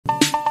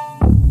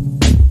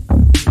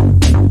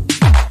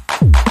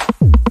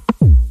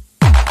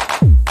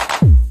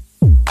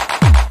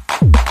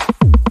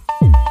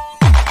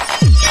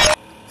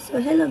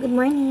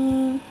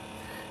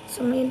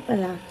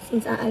pala,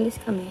 since aalis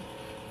kami,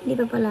 hindi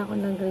pa pala ako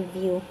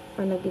nag-review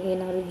or nagbigay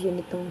ng review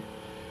nitong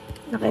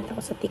nakita ko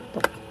sa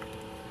TikTok.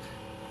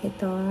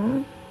 Ito,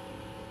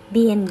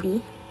 B&B.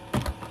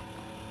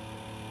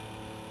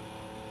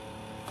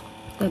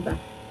 Diba?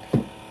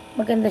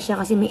 Maganda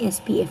siya kasi may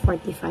SPF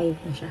 45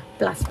 na siya.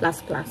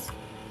 Plus.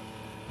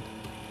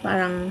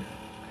 Parang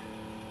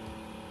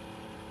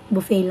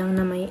buffet lang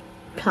na may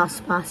plus.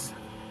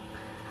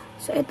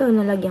 So, ito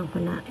nalagyan ko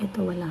na.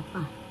 Ito wala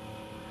pa.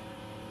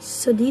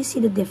 So, do you see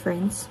the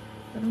difference?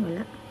 Parang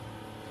wala.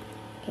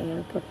 Okay,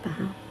 I'll put pa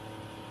ha.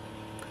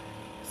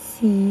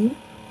 See?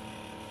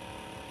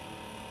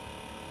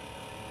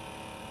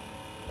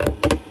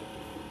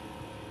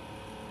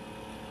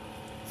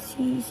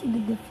 See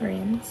the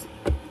difference?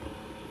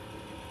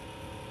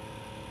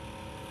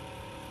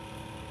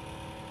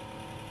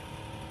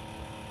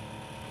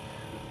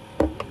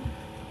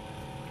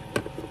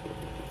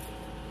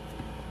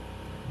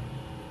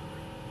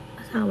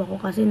 Asawa ko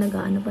kasi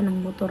nag-aano pa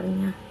ng motor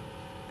niya.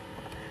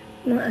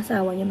 Mga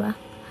asawa niya ba?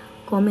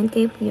 Comment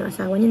kayo po yung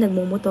asawa niya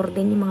nagmumotor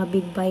din yung mga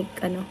big bike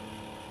ano.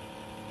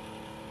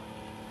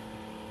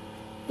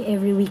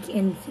 Every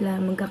weekend sila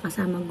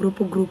magkakasama,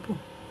 grupo-grupo.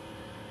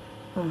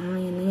 Oh, ha,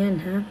 yan na yan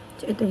ha.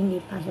 So ito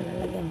hindi pa, so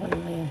lalagyan ko na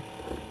ngayon.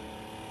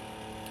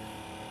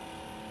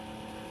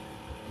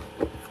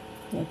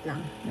 Wait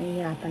lang,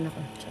 nahihirapan ako.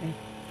 Sorry.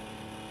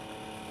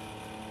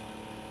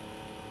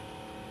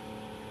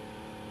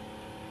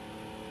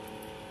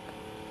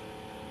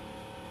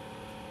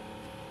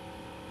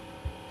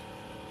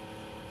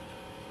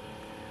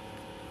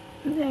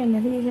 Ayan,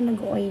 hindi siya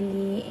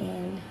nag-oily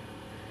and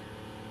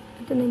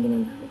ito na yung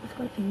ginagamit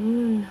ko.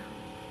 Ayun.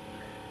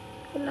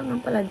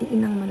 Kailangan pala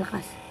diin ng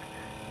malakas.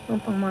 Ang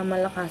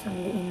pangmamalakas ang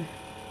diin.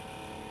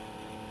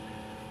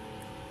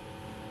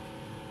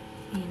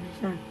 Ayan na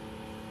siya.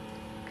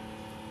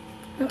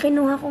 Ang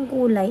kinuha kong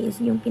kulay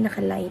is yung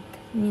pinaka-light.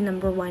 Yung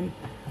number 1.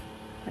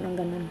 Parang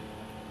ganun.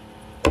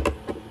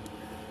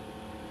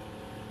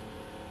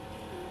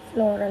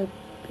 Floral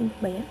pink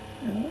ba yan?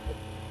 Ano?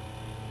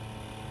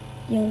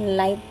 Yung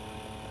light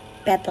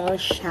petal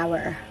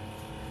shower.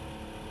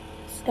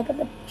 So,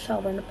 dapat na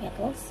shower na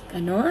petals.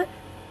 Ganon.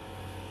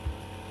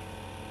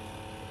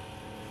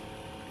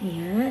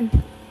 Ayan.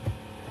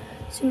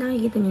 So,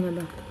 nakikita nyo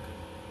na ba?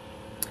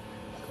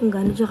 Kung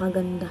gano'n siya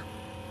kaganda.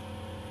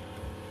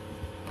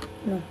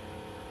 No.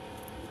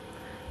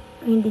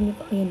 Ay, hindi nyo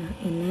pa. Ayan na.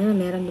 Ayan na.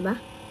 Meron, diba?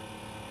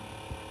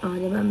 O,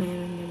 diba?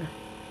 Meron, diba?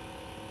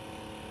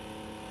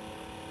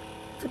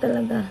 So,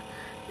 talaga,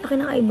 laki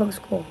ng eye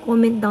bags ko.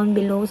 Comment down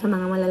below sa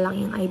mga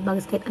malalaking eye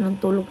bags. Kahit anong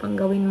tulog pang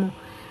gawin mo.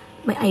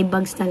 May eye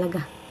bags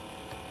talaga.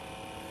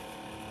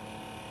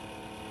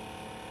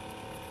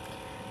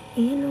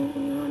 Ayan o.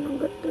 Ang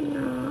ganda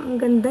na. Ang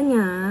ganda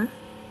niya.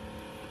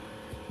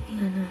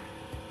 Ayan na.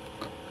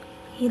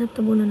 Hirap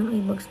tabunan ng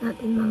eye bags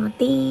natin mga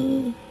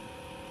tea.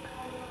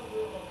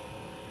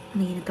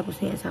 Ano yun? Tapos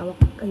na yung asawa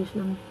ko. Ayos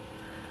lang.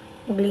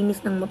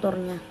 Maglinis ng motor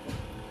niya.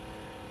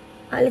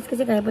 Alis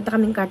kasi kaya punta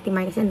kaming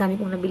Cartimar kasi ang dami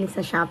kong nabili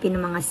sa Shopee ng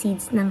mga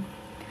seeds ng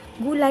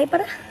gulay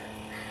para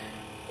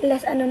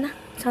less ano na.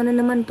 Sana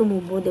naman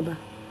tumubo, diba?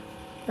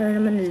 Para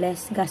naman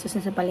less gastos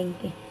na sa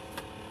palengke.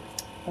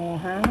 Oh,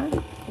 ha?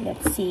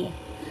 Let's see.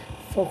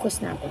 Focus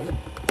natin.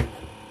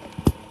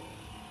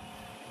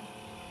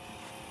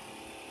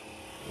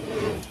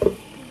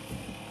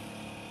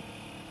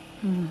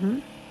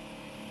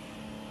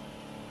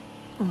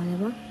 Oh,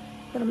 diba?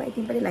 Pero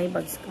maitim pa rin eye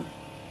bags ko.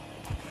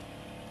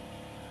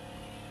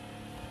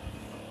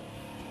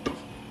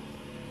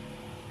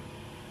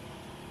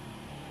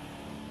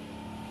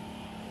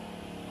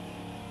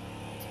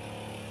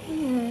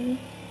 Ayan.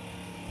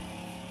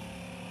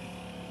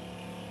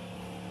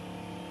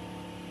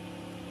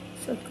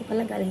 Suot ko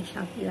pala galing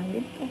Shopee lang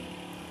din po.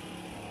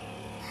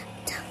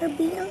 Dollar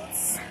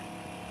bills.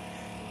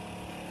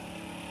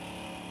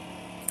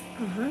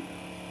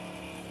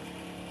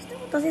 Gusto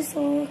ko kasi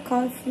so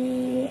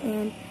comfy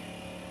and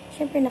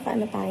syempre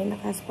naka-ano tayo,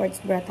 naka-sports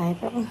bra tayo.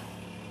 Pero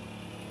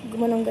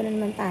gumanong-ganon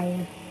man tayo.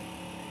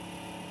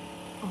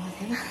 Oh,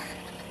 diba?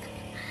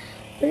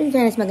 Pero in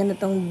fairness, maganda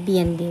tong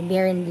B&B,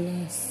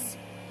 Barenbliss.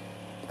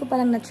 Hindi ko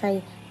palang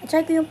na-try.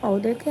 Na-try ko yung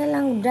powder, kaya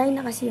lang dry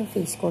na kasi yung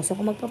face ko. So,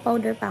 kung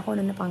magpa-powder pa ako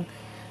na pang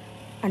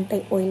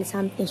anti-oil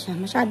something siya,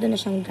 masyado na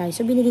siyang dry.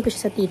 So, binigay ko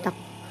siya sa tita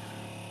ko.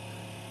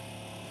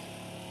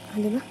 Ah,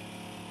 diba?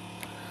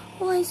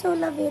 Oh, I so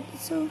love it.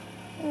 It's so,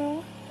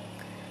 oh,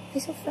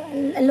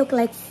 I look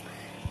like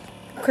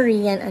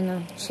Korean,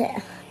 ano,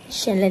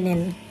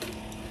 Shelenin.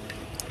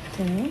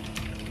 Okay.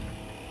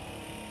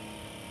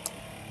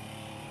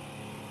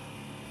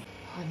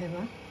 Oh,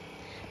 diba?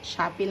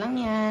 Shopee lang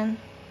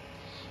yan.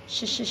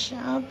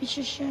 Shopee.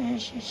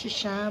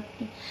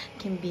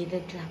 Can be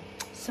the drop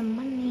some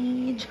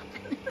money.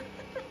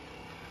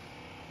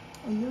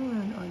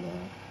 Ayun, o,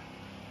 diba?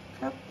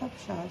 Crop top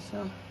siya.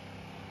 So,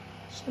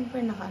 syempre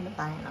naka-ano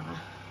tayo,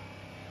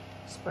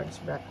 sports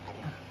bra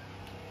tayo.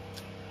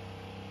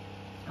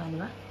 O,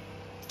 diba?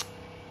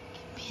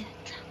 Can be the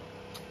drop.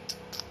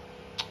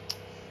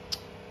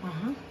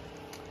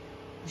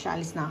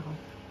 Alis na ako.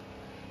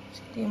 So,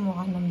 ito yung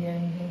mukha ng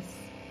Barenbliss.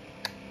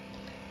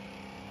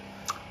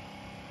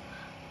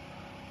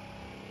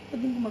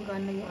 Pwedeng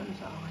gumagana yung ano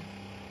sa akin.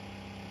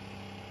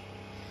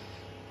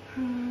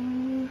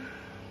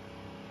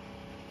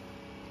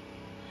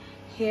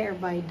 Hair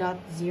by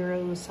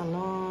 .0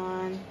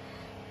 Salon.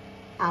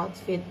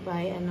 Outfit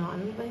by ano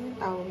ba yung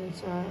tawag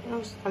sa,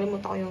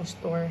 kalimutan ko yung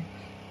store.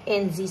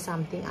 NZ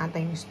something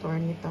ata yung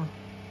store nito.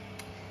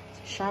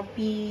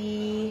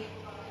 Shopee.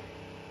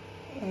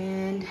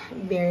 And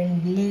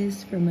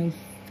Barenbliss for my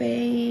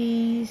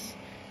face.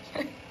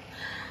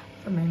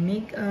 For my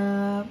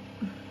makeup.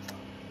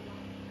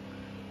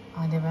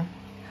 O, diba?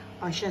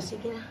 O, siya,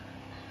 sige na.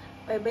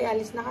 Bye-bye,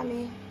 alis na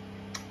kami.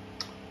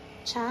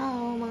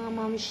 Ciao, mga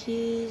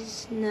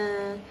momshies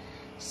na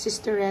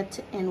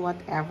sisterette and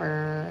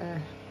whatever.